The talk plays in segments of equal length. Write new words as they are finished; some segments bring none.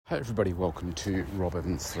Hey everybody, welcome to Rob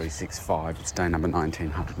Evans 365. It's day number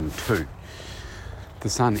 1902. The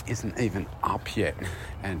sun isn't even up yet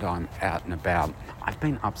and I'm out and about. I've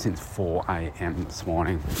been up since 4 a.m. this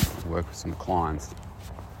morning to work with some clients,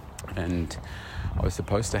 and I was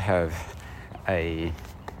supposed to have a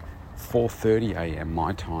 4:30 a.m.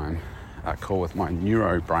 my time call with my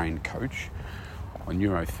neurobrain coach or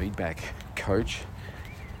neurofeedback coach.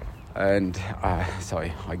 And so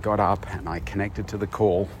I got up and I connected to the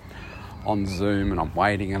call on Zoom, and I'm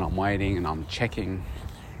waiting and I'm checking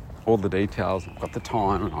all the details. I've got the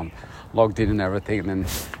time and I'm logged in and everything, and then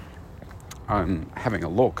I'm having a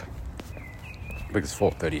look because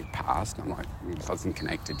 4:30 had passed. I'm like, it hasn't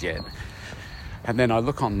connected yet. And then I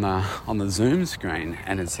look on the Zoom screen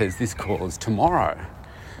and it says this call is tomorrow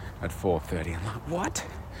at 4:30. I'm like, what?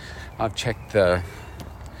 I've checked the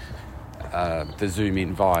Zoom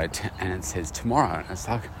invite and it says tomorrow, and it's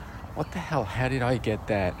like, what the hell, how did I get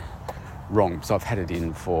that wrong? So I've had it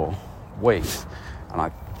in for weeks, and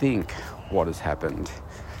I think what has happened,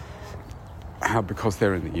 because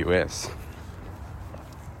they're in the US,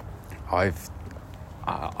 I've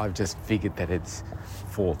just figured that it's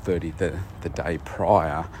 4:30 the day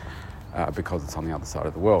prior, because it's on the other side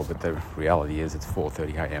of the world, but the reality is it's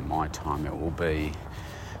 4:30 a.m. my time. It will be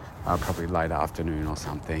probably late afternoon or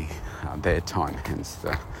something, their time, hence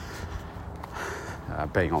the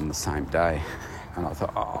being on the same day. And I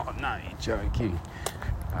thought, oh no, you're joking,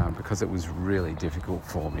 because it was really difficult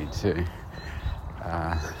for me to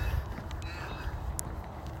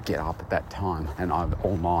get up at that time, and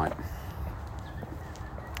all night,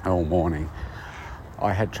 all morning,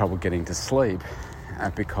 I had trouble getting to sleep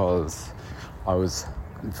because I was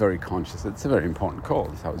very conscious. It's a very important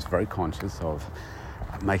call, so I was very conscious of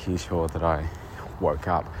making sure that I woke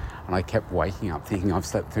up, and I kept waking up thinking I've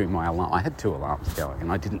slept through my alarm. I had 2 alarms going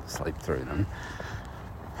and I didn't sleep through them,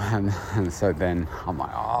 and so then I'm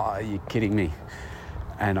like, oh, are you kidding me?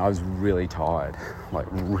 And I was really tired,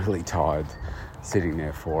 sitting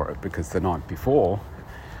there for it, because the night before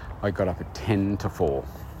I got up at 10 to 4,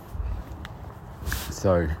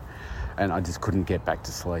 and I just couldn't get back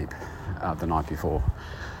to sleep the night before.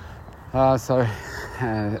 So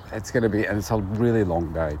it's going to be, and it's a really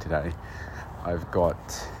long day today. It'll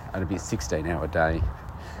be a 16-hour day,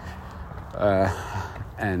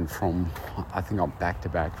 and I think I'm back to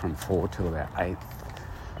back from 4 till about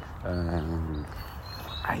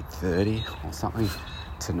 8:30 or something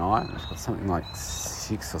tonight. I've got something like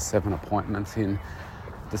 6 or 7 appointments in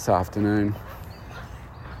this afternoon,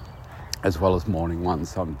 as well as morning ones.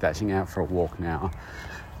 So I'm dashing out for a walk now.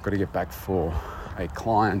 Got to get back for a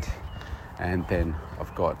client, and then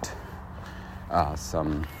I've got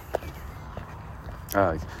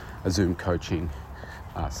a Zoom coaching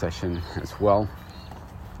session as well,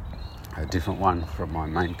 a different one from my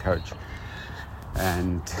main coach.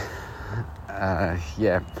 And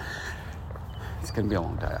it's going to be a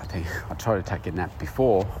long day, I think. I tried to take a nap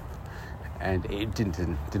before and it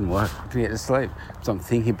didn't work. I couldn't get to sleep. So I'm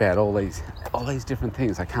thinking about all these different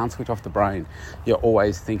things. I can't switch off the brain. You're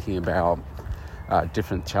always thinking about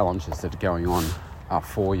different challenges that are going on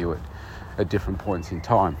for you at different points in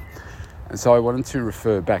time. And so I wanted to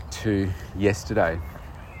refer back to yesterday.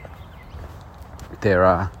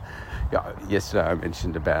 Yesterday I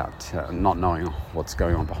mentioned about not knowing what's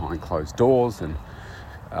going on behind closed doors, and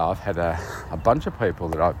I've had a bunch of people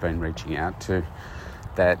that I've been reaching out to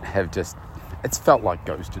that have it's felt like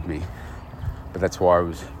ghosted me. But that's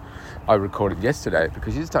why I recorded yesterday,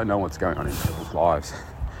 because you just don't know what's going on in people's lives.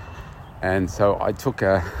 And so I took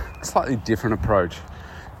a slightly different approach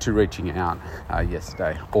to reaching out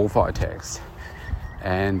yesterday, all via text.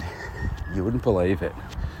 And you wouldn't believe it,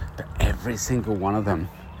 but every single one of them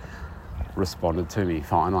responded to me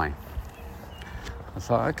finally. I was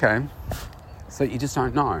like, okay, so you just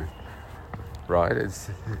don't know, right? It's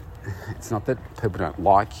not that people don't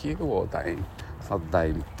like you, or it's not that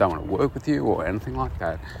they don't want to work with you or anything like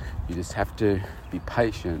that. You just have to be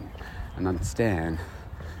patient and understand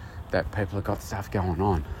that people have got stuff going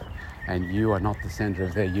on, and you are not the center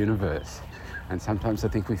of their universe. And sometimes I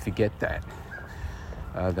think we forget that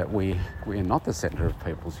we are not the center of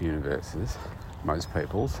people's universes, most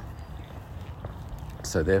people's.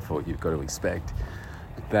 So therefore you've got to expect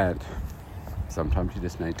that sometimes you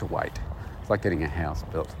just need to wait. It's like getting a house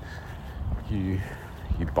built. You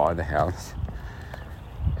buy the house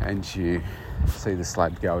and you see the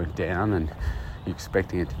slab going down and you're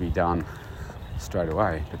expecting it to be done straight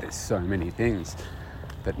away, but there's so many things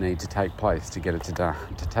that need to take place to get it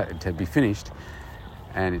to be finished,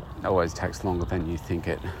 and it always takes longer than you think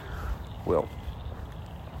it will.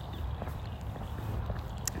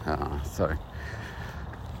 So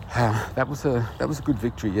that was a good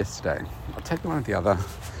victory yesterday. I'll take one of the other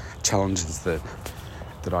challenges that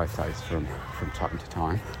I face from time to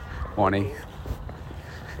time. Morning.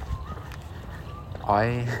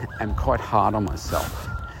 I am quite hard on myself,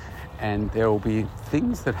 and there will be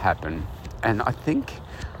things that happen, and I think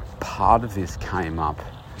part of this came up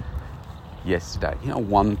yesterday.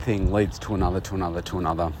 One thing leads to another,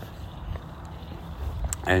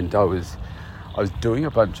 and I was doing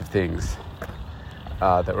a bunch of things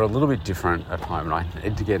that were a little bit different at home, and I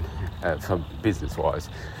had to get for business-wise,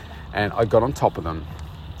 and I got on top of them,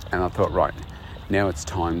 and I thought, right, now it's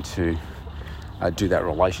time to do that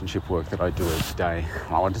relationship work that I do each day.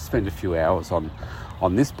 I wanted to spend a few hours on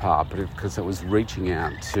this part, but because it was reaching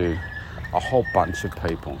out to a whole bunch of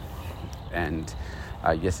people. And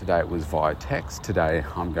yesterday it was via text. Today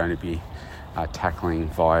I'm going to be tackling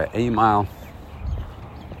via email.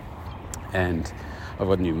 And I've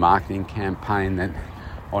got a new marketing campaign that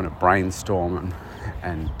I want to brainstorm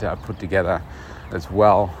and put together as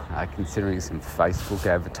well, considering some Facebook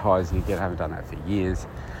advertising. Again, I haven't done that for years.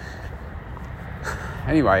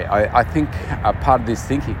 Anyway, I think a part of this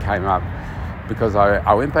thinking came up because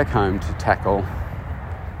I went back home to tackle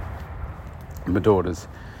my daughter's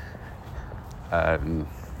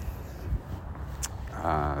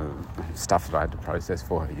stuff that I had to process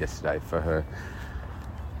for her yesterday for her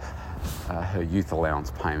youth allowance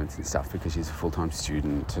payments and stuff, because she's a full-time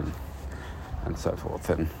student and so forth.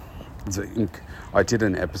 And so I did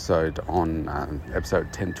an episode on episode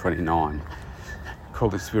 1029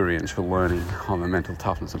 called Experiential Learning on the Mental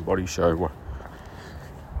Toughness and Body Show, where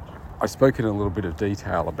I spoke in a little bit of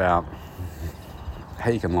detail about how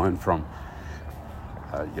you can learn from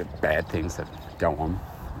bad things that go on,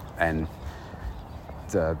 and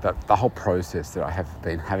the whole process that I have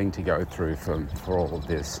been having to go through for all of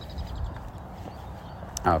this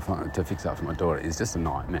to fix up for my daughter is just a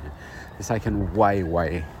nightmare. It's taken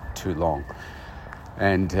way too long,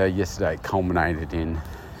 and yesterday it culminated in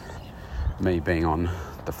me being on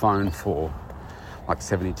the phone for like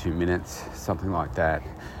 72 minutes, something like that,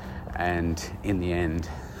 and in the end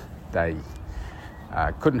they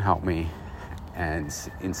couldn't help me and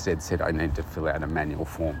instead said I need to fill out a manual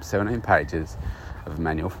form, 17 pages of a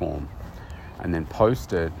manual form, and then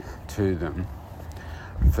post it to them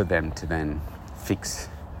for them to then fix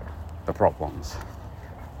the problems.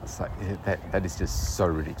 It's like that is just so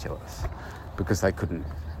ridiculous, because they couldn't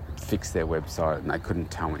fix their website and they couldn't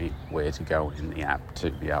tell me where to go in the app to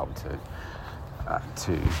be able to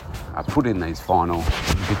put in these final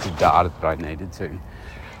bits of data that I needed to.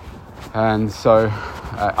 And so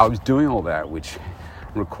I was doing all that, which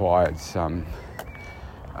required some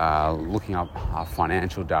looking up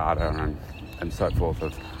financial data and so forth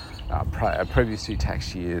of previous 2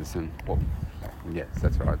 tax years, and yes,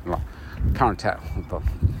 that's right. Current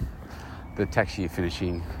the tax year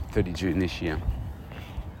finishing 30 June this year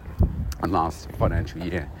and last financial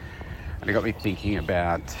year. And it got me thinking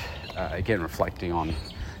about, again, reflecting on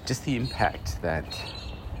just the impact that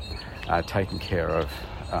taking care of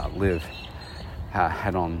Liv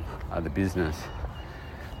had on the business,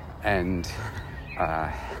 and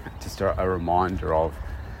just a reminder of,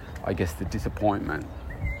 I guess, the disappointment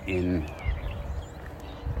in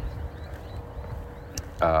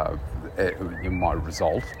my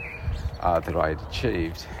result that I had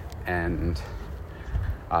achieved, and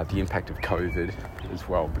the impact of COVID as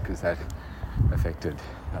well, because that affected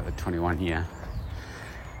the 21 year.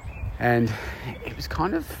 And it was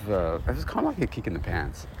kind of like a kick in the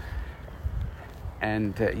pants,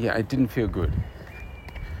 and it didn't feel good.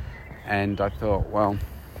 And I thought, well,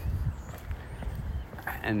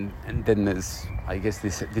 and then there's, I guess,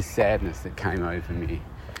 this sadness that came over me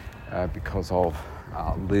because of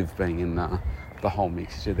Liv being in the whole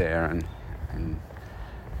mixture there, and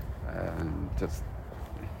just,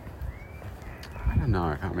 I don't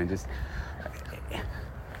know. I mean, just,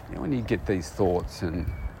 when you get these thoughts,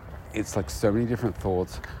 and it's like so many different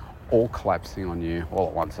thoughts all collapsing on you all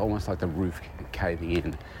at once, almost like the roof caving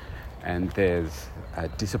in, and there's a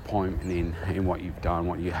disappointment in what you've done,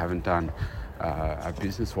 what you haven't done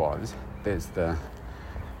business-wise. There's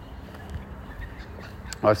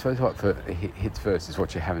I suppose what hits first is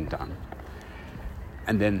what you haven't done,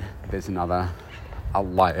 and then there's a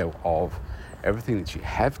layer of everything that you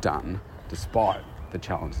have done despite the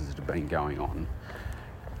challenges that have been going on,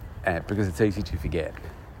 because it's easy to forget,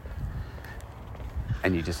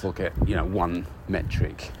 and you just look at one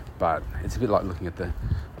metric. But it's a bit like looking at the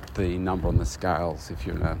number on the scales if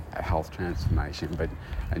you're in a health transformation,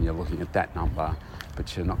 and you're looking at that number,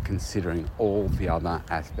 but you're not considering all the other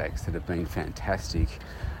aspects that have been fantastic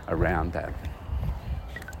around that.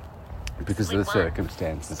 because of the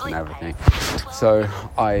circumstances and everything. So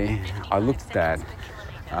I looked at that,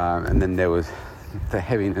 and then there was the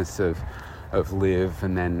heaviness of live,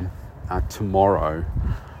 and then tomorrow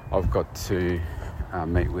I've got to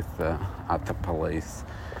meet with the police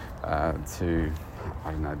to,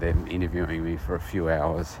 I don't know, they're interviewing me for a few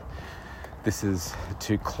hours. This is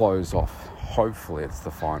to close off, hopefully it's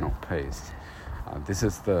the final piece. This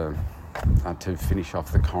is to finish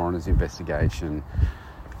off the coroner's investigation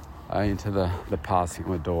into the passing of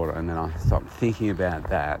my daughter, and then I start thinking about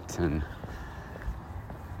that and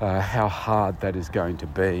how hard that is going to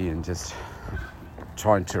be, and just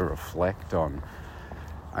trying to reflect on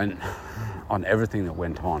everything that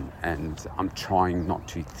went on. And I'm trying not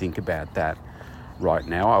to think about that right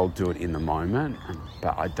now. I'll do it in the moment,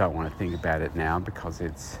 but I don't want to think about it now because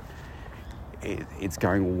it's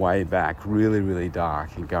going way back, really, really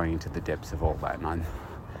dark, and going into the depths of all that. And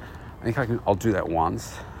I think I'll do that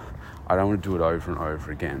once. I don't want to do it over and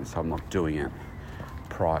over again, so I'm not doing it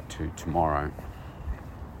prior to tomorrow.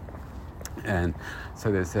 And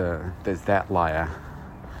so there's that layer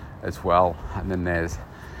as well, and then there's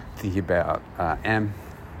thinking about Em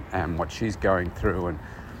and what she's going through, and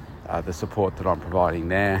the support that I'm providing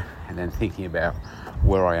there, and then thinking about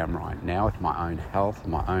where I am right now with my own health,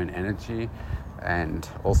 my own energy, and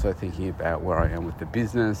also thinking about where I am with the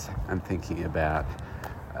business, and thinking about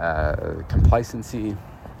complacency,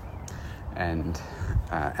 and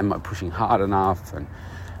am I pushing hard enough, and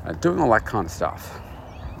doing all that kind of stuff.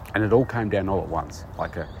 And it all came down all at once.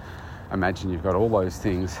 Like, imagine you've got all those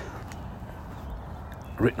things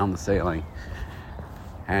written on the ceiling,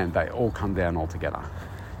 and they all come down all together.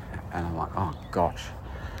 And I'm like, oh gosh,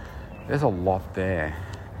 there's a lot there.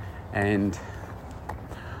 And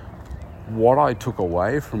what I took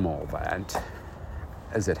away from all that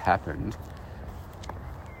as it happened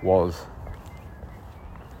was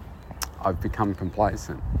I've become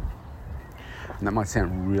complacent. And that might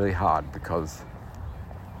sound really hard, because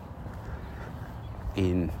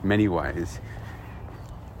in many ways,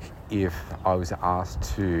 if I was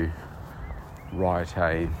asked to write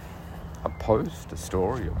a post, a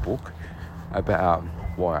story, a book about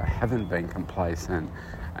why I haven't been complacent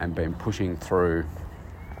and been pushing through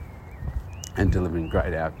and delivering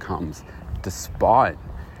great outcomes despite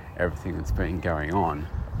everything that's been going on,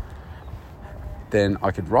 then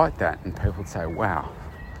I could write that and people would say, wow,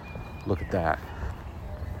 look at that.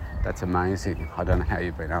 That's amazing. I don't know how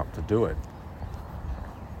you've been able to do it.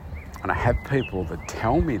 And I have people that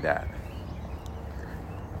tell me that.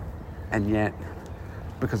 And yet,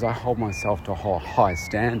 because I hold myself to a high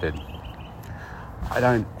standard, I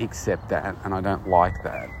don't accept that, and I don't like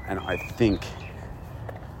that. And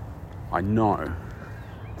I know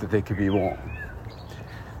that there could be more.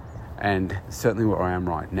 And certainly where I am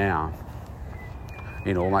right now,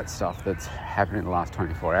 in all that stuff that's happened in the last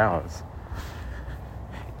 24 hours,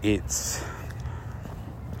 it's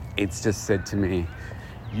just said to me,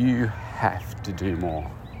 you have to do more.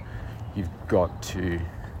 You've got to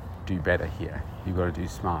do better here. You've got to do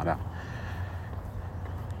smarter.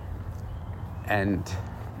 And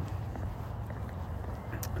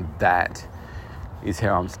that is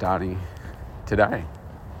how I'm starting today.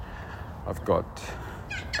 I've got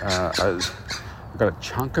a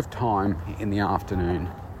chunk of time in the afternoon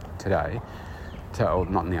today.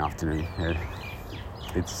 Not in the afternoon.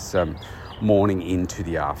 It's morning into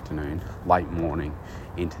the afternoon, late morning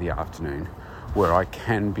into the afternoon, where I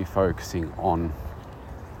can be focusing on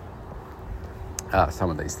some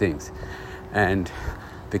of these things. And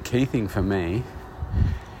the key thing for me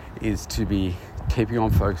is to be keeping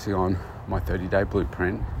on focusing on my 30-day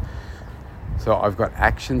blueprint. So I've got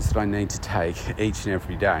actions that I need to take each and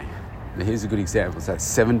every day. And here's a good example. That's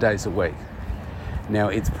 7 days a week. Now,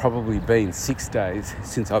 it's probably been 6 days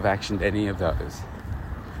since I've actioned any of those.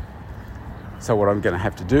 So what I'm going to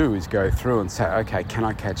have to do is go through and say, okay, can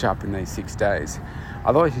I catch up in these 6 days?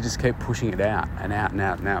 Otherwise, you just keep pushing it out and out and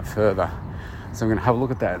out and out further. So I'm going to have a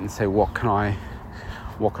look at that and say, what can I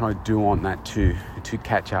do on that to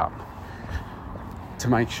catch up, to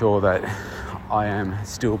make sure that I am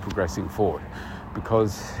still progressing forward.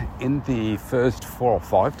 Because in the first 4 or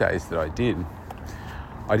 5 days that I did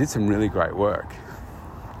some really great work.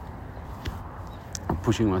 I'm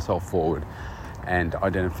pushing myself forward and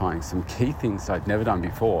identifying some key things I'd never done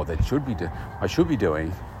before that I should be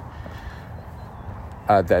doing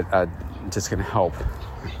that are just going to help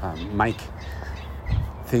make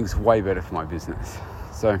things way better for my business.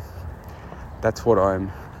 So that's what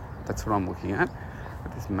I'm looking at.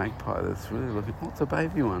 But this magpie that's really looking. Oh, it's a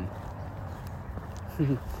baby one.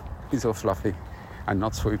 He's all fluffy and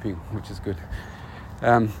not swooping, which is good. So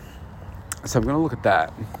I'm going to look at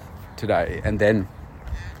that today. And then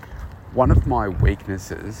one of my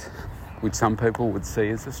weaknesses, which some people would see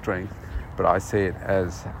as a strength, but I see it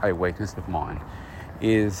as a weakness of mine,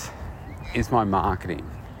 is my marketing.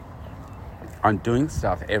 I'm doing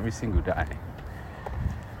stuff every single day,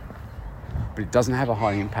 but it doesn't have a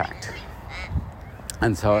high impact.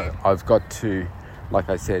 And so I've got to, like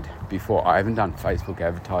I said before, I haven't done Facebook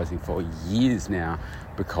advertising for years now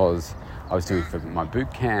because I was doing it for my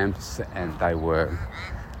boot camps and they were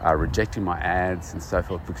rejecting my ads and so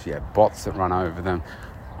forth because you have bots that run over them.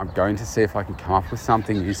 I'm going to see if I can come up with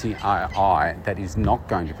something using AI that is not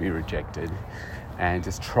going to be rejected and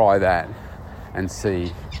just try that and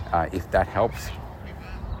see if that helps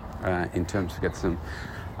in terms of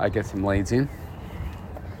get some leads in.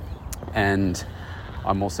 And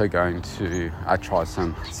I'm also going to try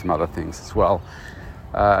some other things as well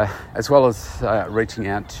as reaching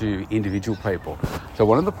out to individual people. So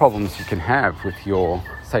one of the problems you can have with your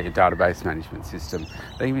database management system,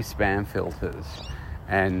 there can be spam filters,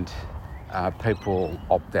 and people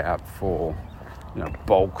opt out for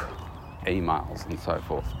bulk emails and so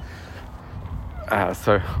forth.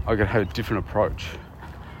 So I've got to have a different approach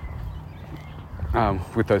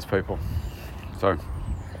with those people. So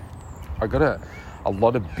I got a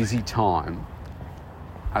lot of busy time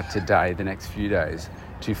today, the next few days,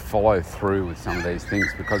 to follow through with some of these things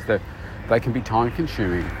because they can be time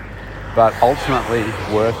consuming, but ultimately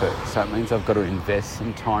worth it. So it means I've got to invest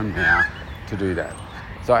some time now to do that.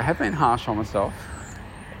 So I have been harsh on myself,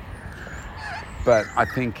 but I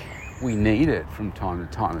think we need it from time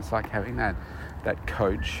to time. It's like having that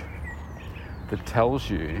coach that tells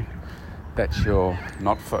you that you're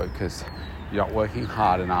not focused, you're not working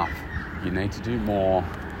hard enough, you need to do more,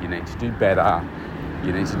 you need to do better,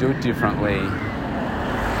 you need to do it differently.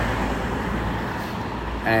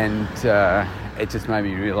 And it just made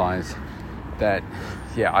me realise that,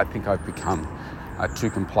 I think I've become too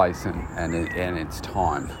complacent, and it's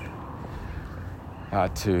time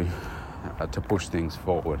to push things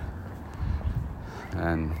forward.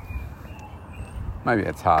 And maybe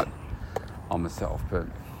that's hard on myself, but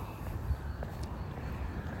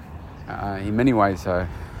in many ways,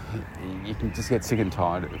 you can just get sick and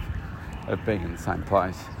tired of being in the same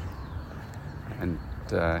place, and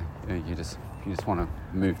you just want to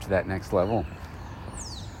move to that next level.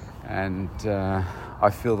 And I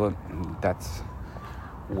feel that that's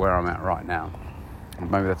where I'm at right now. And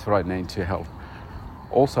maybe that's what I need to help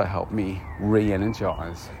me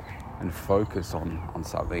re-energize and focus on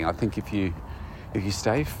something. I think if you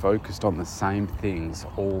stay focused on the same things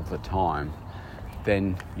all the time,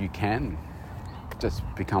 then you can just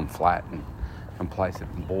become flat and complacent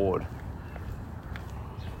and bored.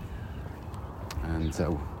 And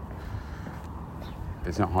so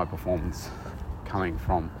there's no high performance coming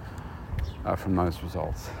from those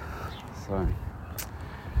results. So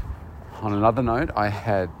on another note, I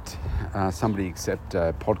had somebody accept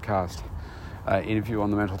a podcast interview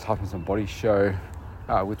on the Mental Toughness and Body show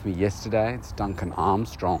with me yesterday. It's Duncan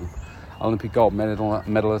Armstrong, Olympic gold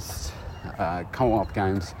medalist, Commonwealth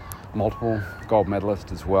Games, multiple gold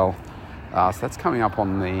medalist as well. So that's coming up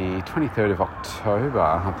on the 23rd of October,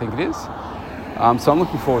 I think it is. So I'm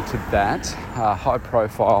looking forward to that. High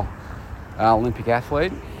profile Olympic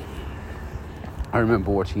athlete. I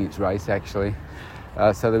remember watching his race actually.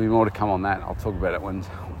 So there'll be more to come on that. I'll talk about it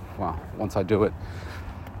once I do it.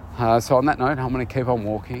 So on that note, I'm going to keep on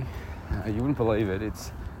walking. You wouldn't believe it.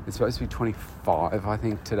 It's supposed to be 25, I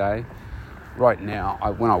think, today. Right now,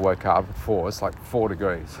 when I woke up at 4, it's like 4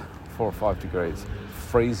 or 5 degrees.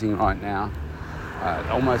 Freezing right now. It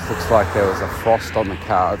almost looks like there was a frost on the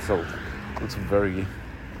car. It's very,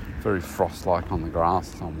 very frost-like on the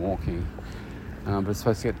grass as I'm walking. But it's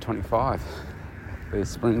supposed to get 25. There's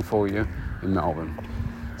spring for you in Melbourne.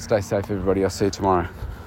 Stay safe, everybody. I'll see you tomorrow.